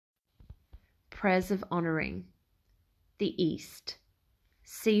Prayers of honoring. The East.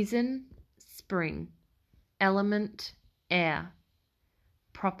 Season, spring. Element, air.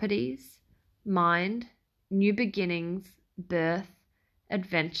 Properties, mind, new beginnings, birth,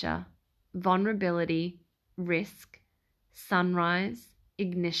 adventure, vulnerability, risk, sunrise,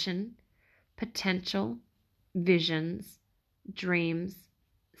 ignition, potential, visions, dreams,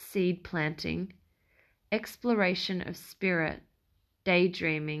 seed planting, exploration of spirit,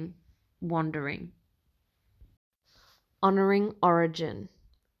 daydreaming, wandering. Honoring origin.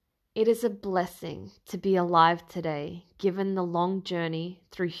 It is a blessing to be alive today, given the long journey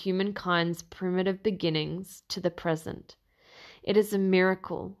through humankind's primitive beginnings to the present. It is a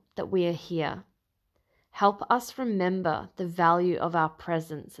miracle that we are here. Help us remember the value of our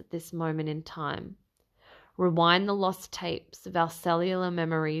presence at this moment in time. Rewind the lost tapes of our cellular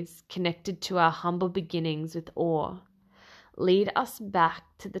memories connected to our humble beginnings with awe. Lead us back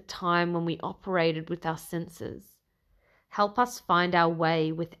to the time when we operated with our senses. Help us find our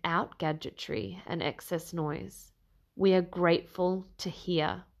way without gadgetry and excess noise. We are grateful to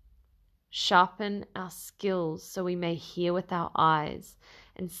hear. Sharpen our skills so we may hear with our eyes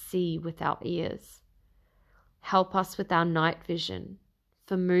and see with our ears. Help us with our night vision,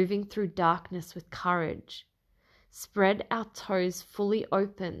 for moving through darkness with courage. Spread our toes fully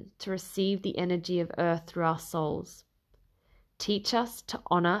open to receive the energy of earth through our souls. Teach us to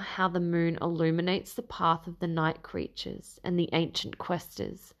honor how the moon illuminates the path of the night creatures and the ancient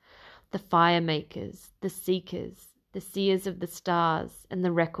questers, the fire makers, the seekers, the seers of the stars, and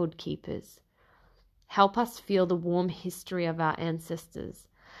the record keepers. Help us feel the warm history of our ancestors,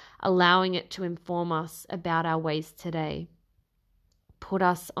 allowing it to inform us about our ways today. Put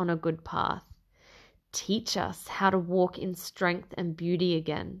us on a good path. Teach us how to walk in strength and beauty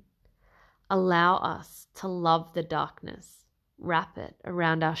again. Allow us to love the darkness. Wrap it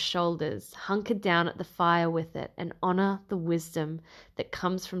around our shoulders, hunker down at the fire with it, and honor the wisdom that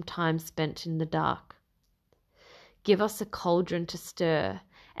comes from time spent in the dark. Give us a cauldron to stir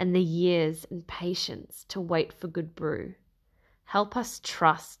and the years and patience to wait for good brew. Help us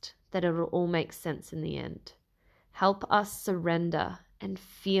trust that it will all make sense in the end. Help us surrender and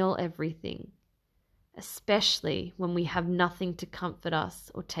feel everything, especially when we have nothing to comfort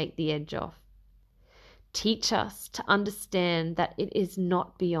us or take the edge off. Teach us to understand that it is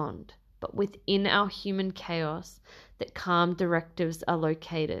not beyond, but within our human chaos that calm directives are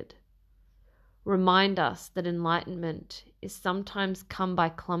located. Remind us that enlightenment is sometimes come by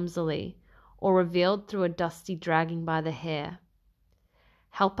clumsily or revealed through a dusty dragging by the hair.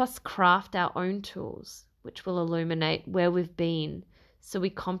 Help us craft our own tools, which will illuminate where we've been so we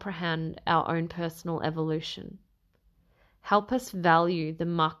comprehend our own personal evolution. Help us value the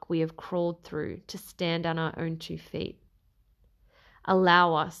muck we have crawled through to stand on our own 2 feet.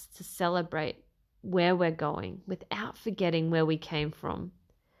 Allow us to celebrate where we're going without forgetting where we came from.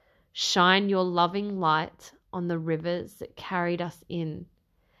 Shine your loving light on the rivers that carried us in,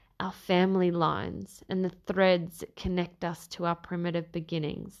 our family lines, and the threads that connect us to our primitive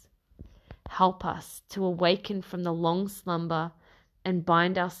beginnings. Help us to awaken from the long slumber and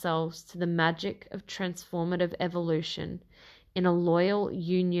bind ourselves to the magic of transformative evolution in a loyal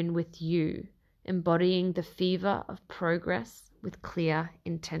union with you, embodying the fever of progress with clear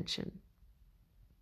intention.